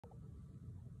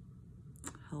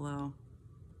Hello.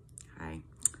 Hi.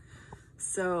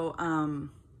 So,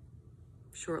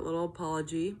 short little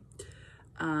apology.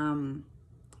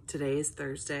 Today is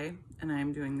Thursday and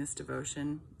I'm doing this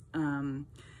devotion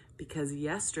because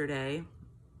yesterday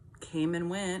came and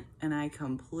went and I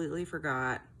completely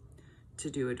forgot to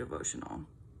do a devotional,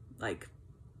 like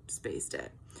spaced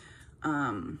it.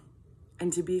 And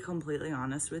to be completely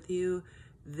honest with you,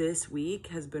 this week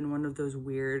has been one of those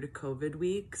weird COVID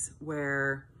weeks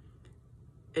where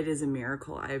it is a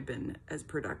miracle I've been as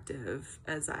productive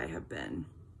as I have been.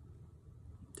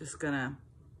 Just gonna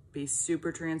be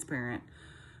super transparent.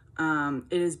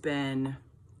 It has been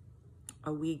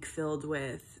a week filled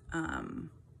with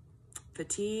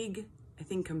fatigue, I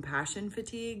think compassion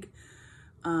fatigue.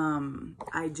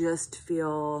 I just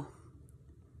feel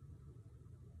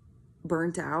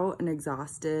burnt out and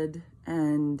exhausted,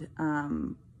 and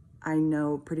I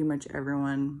know pretty much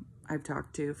everyone I've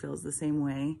talked to feels the same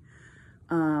way.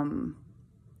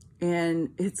 And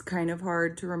it's kind of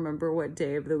hard to remember what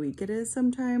day of the week it is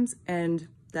sometimes. And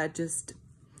that just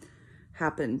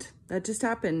happened. That just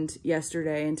happened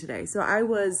yesterday and today. So I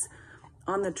was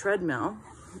on the treadmill,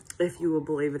 if you will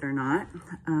believe it or not,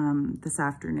 this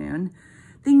afternoon,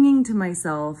 thinking to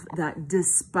myself that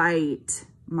despite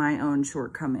my own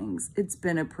shortcomings, it's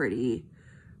been a pretty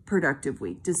productive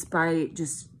week, despite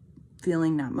just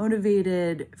feeling not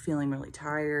motivated, feeling really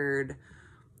tired,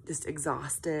 just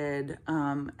exhausted.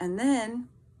 And then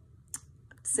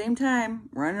at the same time,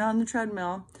 running on the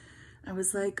treadmill, I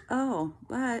was like, oh,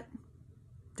 but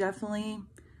definitely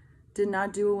did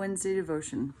not do a Wednesday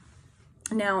devotion.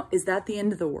 Now, is that the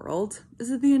end of the world?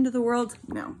 Is it the end of the world?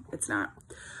 No, it's not.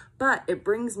 But it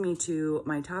brings me to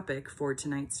my topic for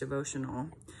tonight's devotional,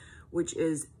 which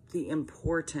is the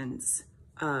importance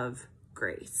of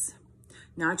grace.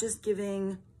 Not just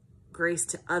giving grace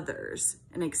to others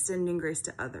and extending grace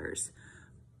to others,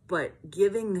 but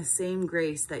giving the same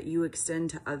grace that you extend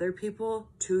to other people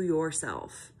to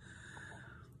yourself.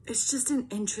 It's just an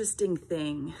interesting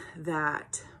thing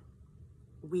that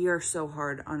we are so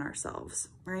hard on ourselves,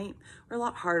 right? We're a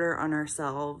lot harder on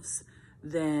ourselves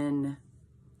than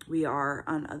we are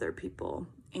on other people.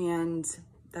 And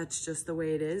that's just the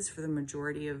way it is for the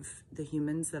majority of the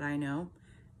humans that I know.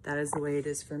 That is the way it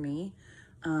is for me.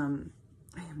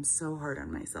 I am so hard on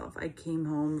myself. I came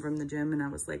home from the gym and I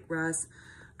was like, Russ,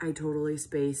 I totally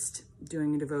spaced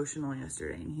doing a devotional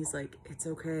yesterday. And he's like, it's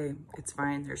okay. It's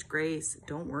fine. There's grace.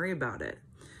 Don't worry about it.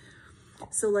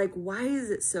 So like, why is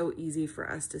it so easy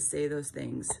for us to say those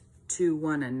things to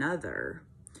one another,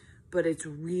 but it's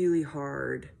really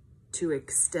hard to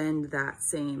extend that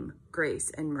same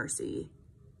grace and mercy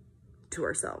to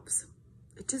ourselves?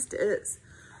 It just is.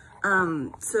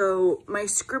 So my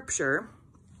scripture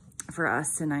for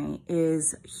us tonight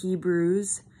is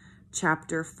Hebrews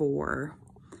chapter 4.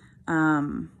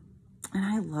 And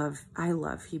I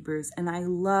love Hebrews, and I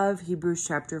love Hebrews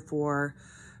chapter 4,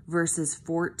 verses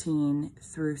 14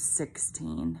 through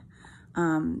 16,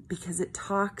 because it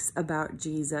talks about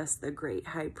Jesus, the great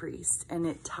high priest, and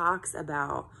it talks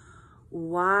about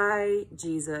why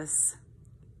Jesus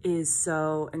is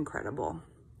so incredible.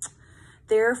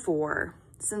 Therefore,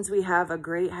 since we have a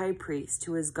great high priest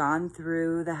who has gone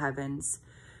through the heavens,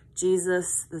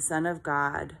 Jesus, the Son of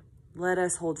God, let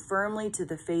us hold firmly to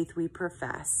the faith we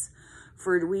profess.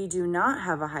 For we do not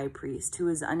have a high priest who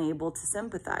is unable to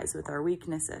sympathize with our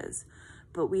weaknesses,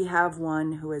 but we have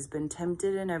one who has been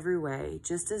tempted in every way,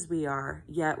 just as we are,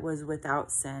 yet was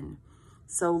without sin.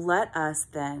 So let us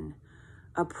then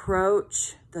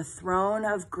approach the throne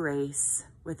of grace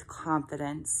with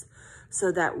confidence, so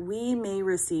that we may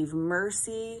receive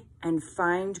mercy and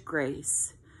find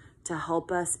grace to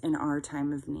help us in our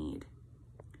time of need.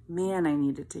 Man, I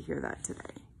needed to hear that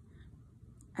today.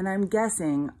 And I'm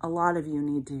guessing a lot of you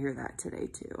need to hear that today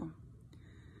too.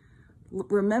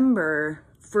 Remember,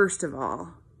 first of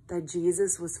all, that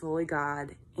Jesus was fully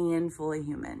God and fully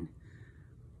human.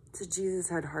 So Jesus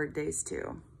had hard days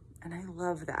too. And I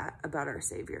love that about our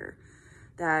Savior,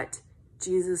 that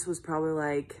Jesus was probably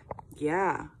like,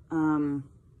 yeah, I'm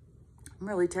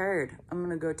really tired. I'm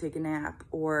going to go take a nap.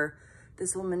 Or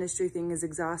this whole ministry thing is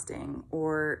exhausting.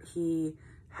 Or he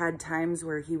had times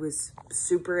where he was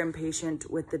super impatient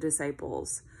with the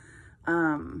disciples. He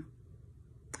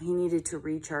needed to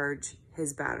recharge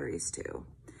his batteries too.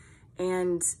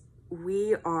 And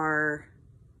we are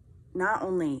not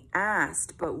only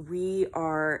asked, but we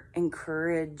are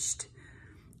encouraged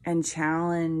and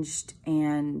challenged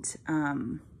and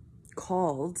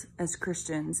called as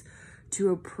Christians to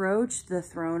approach the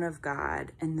throne of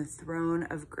God and the throne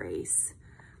of grace,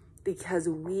 because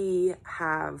we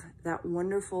have that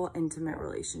wonderful intimate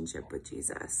relationship with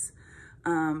Jesus.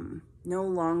 No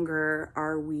longer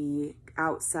are we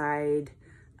outside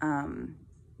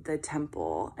the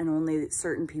temple, and only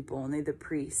certain people, only the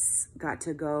priests got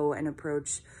to go and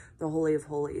approach the Holy of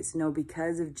Holies. No,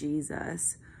 because of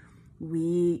Jesus,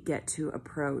 we get to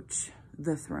approach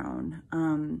the throne.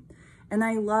 And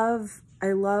I love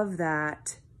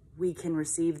that we can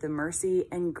receive the mercy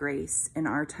and grace in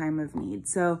our time of need.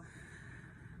 So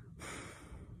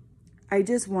I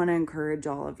just want to encourage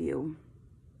all of you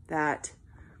that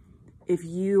if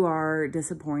you are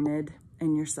disappointed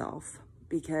in yourself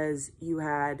because you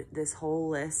had this whole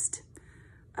list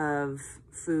of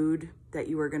food that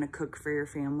you were going to cook for your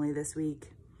family this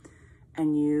week,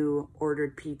 and you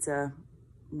ordered pizza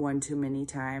one too many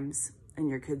times, and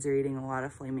your kids are eating a lot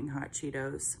of Flaming Hot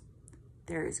Cheetos,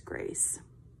 there is grace.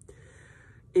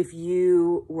 If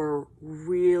you were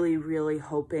really, really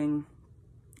hoping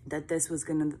that this was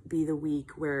going to be the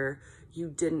week where you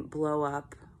didn't blow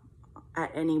up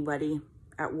at anybody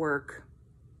at work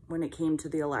when it came to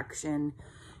the election,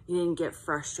 you didn't get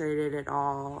frustrated at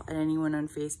all at anyone on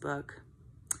Facebook,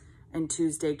 and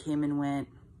Tuesday came and went,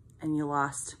 and you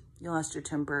lost your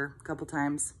temper a couple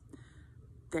times,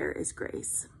 there is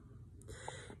grace.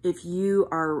 If you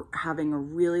are having a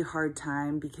really hard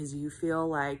time because you feel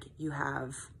like you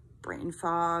have brain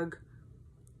fog,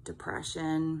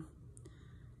 depression,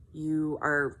 you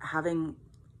are having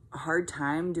a hard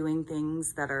time doing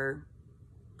things that are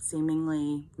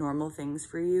seemingly normal things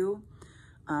for you,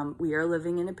 we are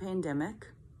living in a pandemic,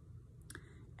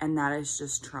 and that is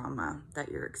just trauma that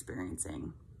you're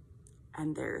experiencing,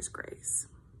 and there is grace.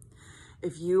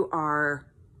 If you are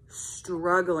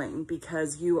struggling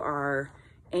because you are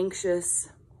anxious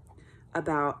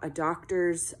about a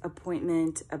doctor's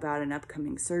appointment, about an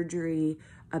upcoming surgery,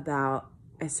 about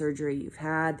a surgery you've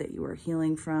had that you are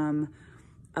healing from,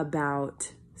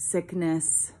 about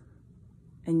sickness,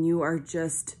 and you are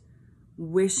just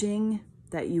wishing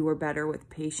that you were better with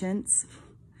patience,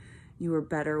 you were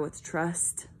better with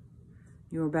trust,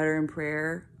 you were better in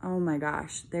prayer, oh my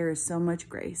gosh, there is so much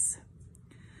grace.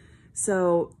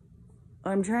 So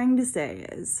what I'm trying to say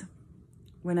is,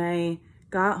 when I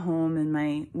got home and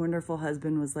my wonderful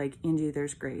husband was like, Angie,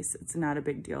 there's grace. It's not a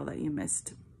big deal that you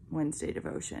missed Wednesday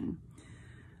devotion.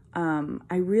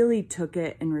 I really took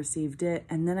it and received it.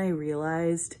 And then I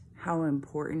realized how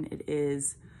important it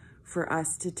is for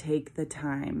us to take the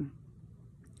time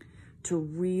to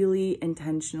really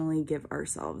intentionally give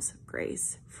ourselves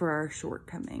grace for our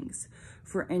shortcomings,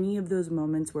 for any of those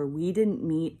moments where we didn't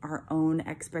meet our own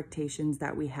expectations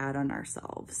that we had on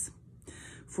ourselves,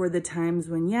 for the times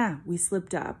when, yeah, we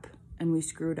slipped up and we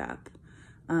screwed up.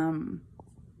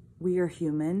 We are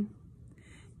human,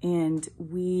 and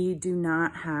we do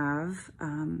not have,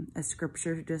 as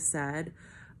scripture just said,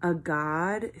 a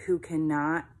God who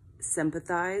cannot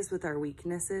sympathize with our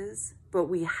weaknesses, but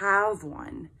we have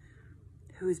one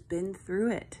who has been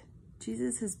through it.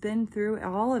 Jesus has been through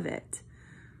all of it.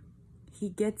 He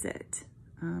gets it.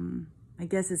 My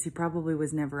guess is he probably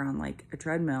was never on like a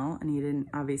treadmill, and he didn't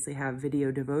obviously have video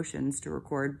devotions to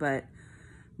record, but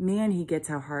man, he gets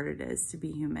how hard it is to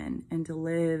be human and to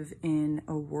live in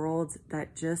a world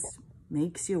that just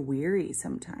makes you weary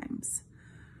sometimes.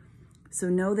 So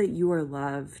know that you are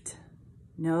loved.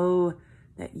 Know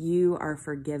that you are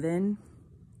forgiven.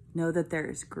 Know that there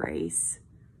is grace.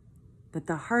 But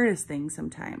the hardest thing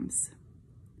sometimes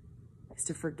is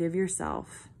to forgive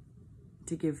yourself,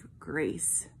 to give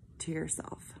grace to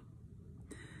yourself.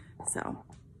 So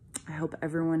I hope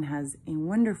everyone has a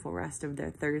wonderful rest of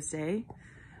their Thursday.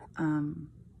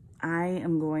 I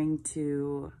am going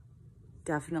to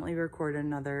definitely record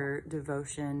another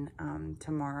devotion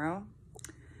tomorrow,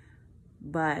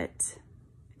 but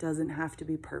it doesn't have to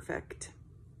be perfect.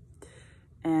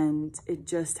 And it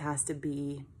just has to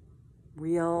be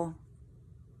real,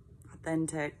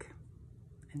 authentic,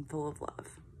 and full of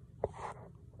love.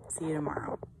 See you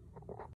tomorrow.